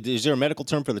don't know. Is there a medical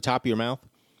term for the top of your mouth?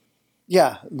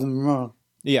 Yeah.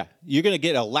 Yeah. You're going to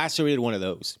get a lacerated one of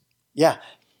those. Yeah.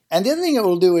 And the other thing it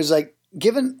will do is, like,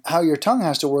 given how your tongue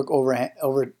has to work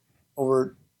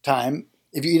over time,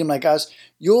 if you eat them like us,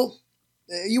 you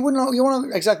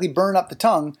won't exactly burn up the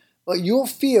tongue, but you'll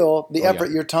feel the effort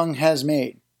your tongue has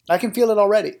made. I can feel it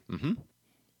already. Mm-hmm.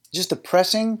 Just the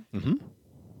pressing,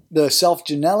 the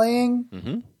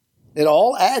self-janelling, it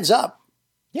all adds up.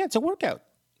 Yeah, it's a workout.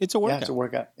 Yeah, it's a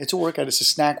workout. It's a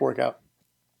snack workout.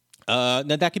 Now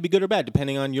that could be good or bad,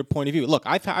 depending on your point of view. Look,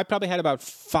 I probably had about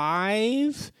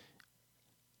 5.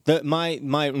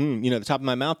 The top of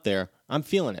my mouth there, I'm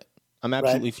feeling it. I'm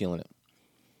absolutely feeling it.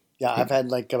 Yeah, I've had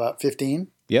like about 15.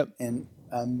 Yep. And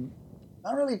I'm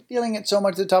not really feeling it so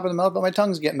much at the top of the mouth, but my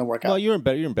tongue's getting the workout. Well, you're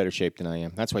in better shape than I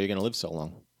am. That's why you're going to live so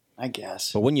long. I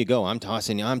guess. But when you go, I'm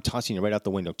tossing you right out the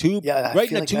window. Tube,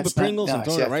 right in a tube of Pringles and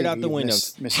throwing it right out the window.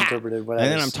 Misinterpreted. And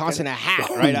then I'm tossing a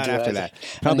hat right out after that.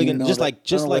 Probably going to just like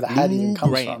Lou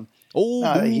Grant.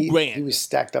 Lou Grant. He was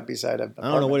stacked up beside a.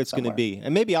 I don't know what it's going to be,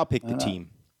 and maybe I'll pick the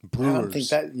team. Brewers. I don't think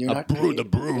that you're not the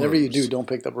Brewers. Whatever you do, don't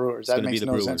pick the Brewers. That makes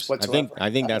no sense whatsoever. I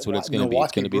think that's what it's going to be.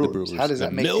 It's going to be the Brewers. How does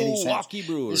that make any sense? Milwaukee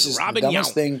Brewers. This is Robin the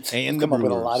dumbest thing. and You've the come up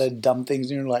with a Brewers. lot of dumb things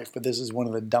in your life, but this is one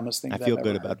of the dumbest things I I've feel ever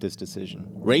good heard. about this decision.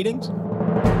 Ratings?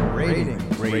 Ratings.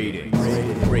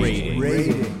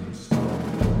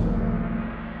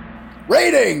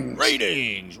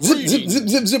 Zip, zip, zip,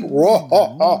 zip, zip. Ratings.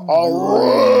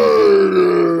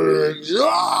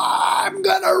 I'm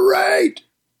gonna rate.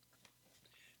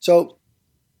 So,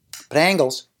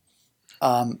 Pringles.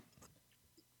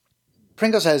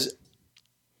 Pringles has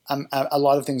a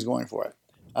lot of things going for it.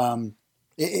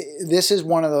 This is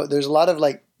one of the. There's a lot of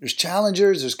there's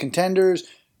challengers, there's contenders,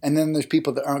 and then there's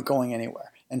people that aren't going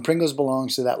anywhere. And Pringles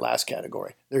belongs to that last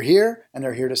category. They're here and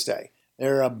they're here to stay.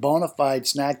 They're a bona fide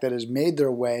snack that has made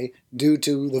their way due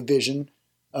to the vision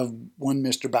of one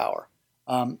Mr. Bauer.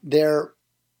 They're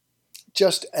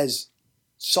just as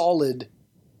solid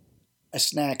a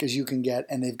snack as you can get,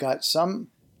 and they've got some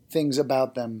things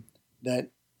about them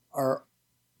that are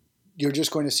you're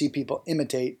just going to see people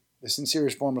imitate the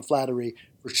sincerest form of flattery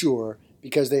for sure,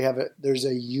 because there's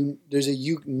a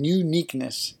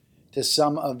uniqueness to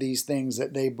some of these things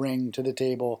that they bring to the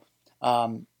table.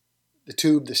 The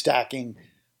tube, the stacking,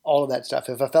 all of that stuff.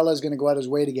 If a fella is going to go out his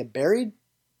way to get buried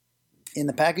in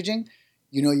the packaging,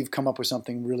 you know you've come up with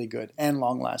something really good and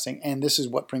long-lasting, and this is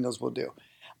what Pringles will do.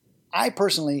 I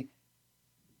personally,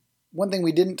 one thing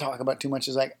we didn't talk about too much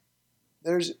is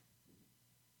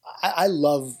I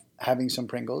love having some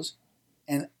Pringles,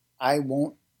 and I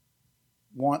won't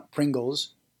want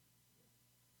Pringles.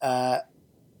 I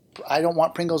don't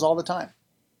want Pringles all the time.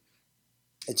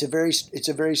 It's a very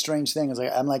strange thing.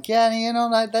 I'm like,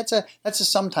 yeah, that's a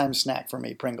sometimes snack for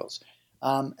me, Pringles.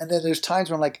 And then there's times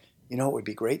when I'm like, it would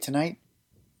be great tonight,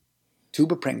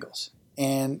 tube of Pringles.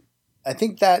 And I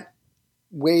think that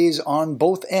weighs on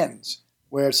both ends,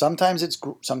 where sometimes that's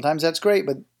great,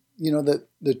 but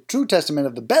the true testament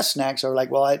of the best snacks are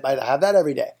like, well, I'd have that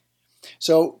every day.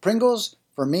 So Pringles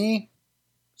for me,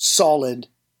 solid,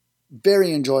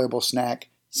 very enjoyable snack,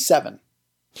 7.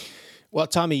 Well,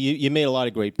 Tommy, you made a lot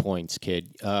of great points,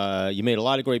 kid. You made a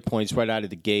lot of great points right out of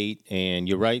the gate, and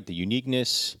you're right, the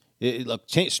uniqueness. Look,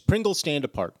 Pringles stand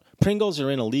apart. Pringles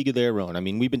are in a league of their own. I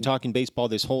mean, we've been talking baseball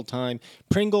this whole time.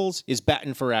 Pringles is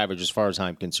batting for average as far as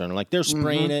I'm concerned. Like, they're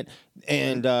spraying it,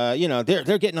 and,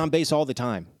 they're getting on base all the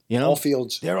time. All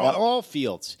fields. They're all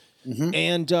fields.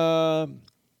 Mm-hmm.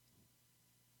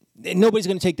 And nobody's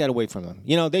going to take that away from them.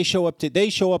 They show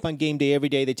up on game day every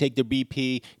day. They take their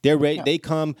BP. They're ready. Yeah. They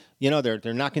come.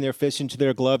 They're knocking their fists into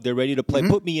their glove. They're ready to play. Mm-hmm.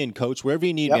 Put me in, coach, wherever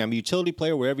you need me. I'm a utility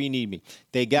player wherever you need me.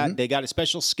 They got a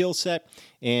special skill set,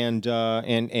 and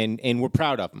we're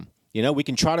proud of them. We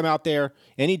can trot them out there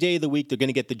any day of the week. They're going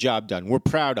to get the job done. We're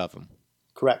proud of them.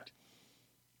 Correct.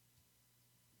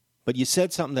 But you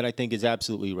said something that I think is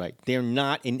absolutely right. They're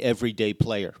not an everyday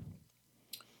player.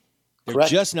 They're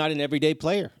Correct. Just not an everyday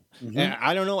player. Mm-hmm.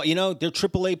 I don't know. They're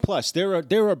AAA plus.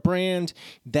 They're a brand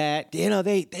that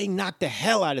they knock the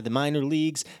hell out of the minor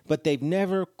leagues, but they've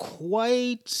never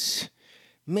quite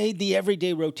made the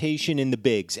everyday rotation in the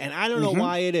bigs. And I don't know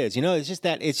why it is.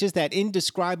 It's just that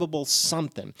indescribable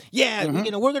something. Yeah,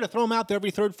 we're going to throw them out there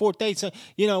every third, fourth day. So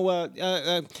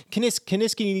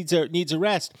Kiniski needs a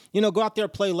rest. Go out there,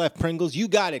 play left, Pringles. You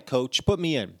got it, coach. Put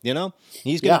me in.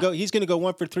 He's going to go. He's going to go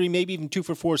 1 for 3, maybe even 2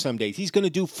 for 4 some days. He's going to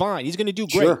do fine. He's going to do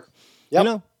great. Sure.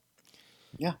 Yep.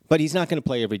 Yeah. But he's not going to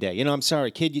play every day. I'm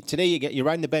sorry, kid. Today you're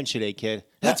riding the bench today, kid.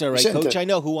 That's all right, coach. I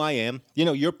know who I am.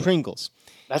 You're Pringles.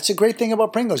 That's a great thing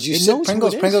about Pringles. You sit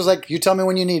Pringles. Pringles, like, you tell me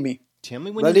when you need me. Tell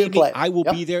me when you need me. I will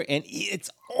be there, and it's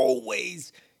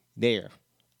always there.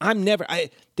 I'm never. I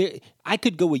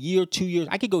could go a year, 2 years.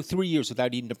 I could go 3 years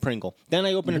without eating a Pringle. Then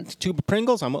I open a tube of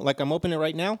Pringles. I'm opening it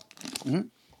right now. Gonna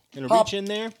reach in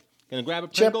there. Gonna grab a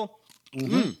Pringle.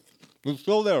 It's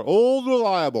still there. Old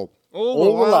reliable.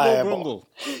 Old reliable Pringle.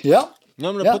 Yep. Now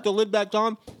I'm going to put the lid back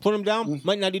on, put them down.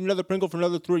 Might not eat another Pringle for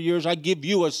another 3 years. I give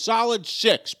you a solid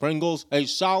 6, Pringles. A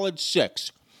solid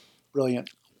 6. Brilliant.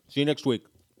 See you next week.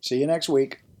 See you next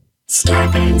week.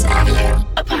 Star Bands Audio,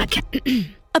 a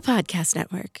podcast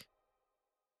network.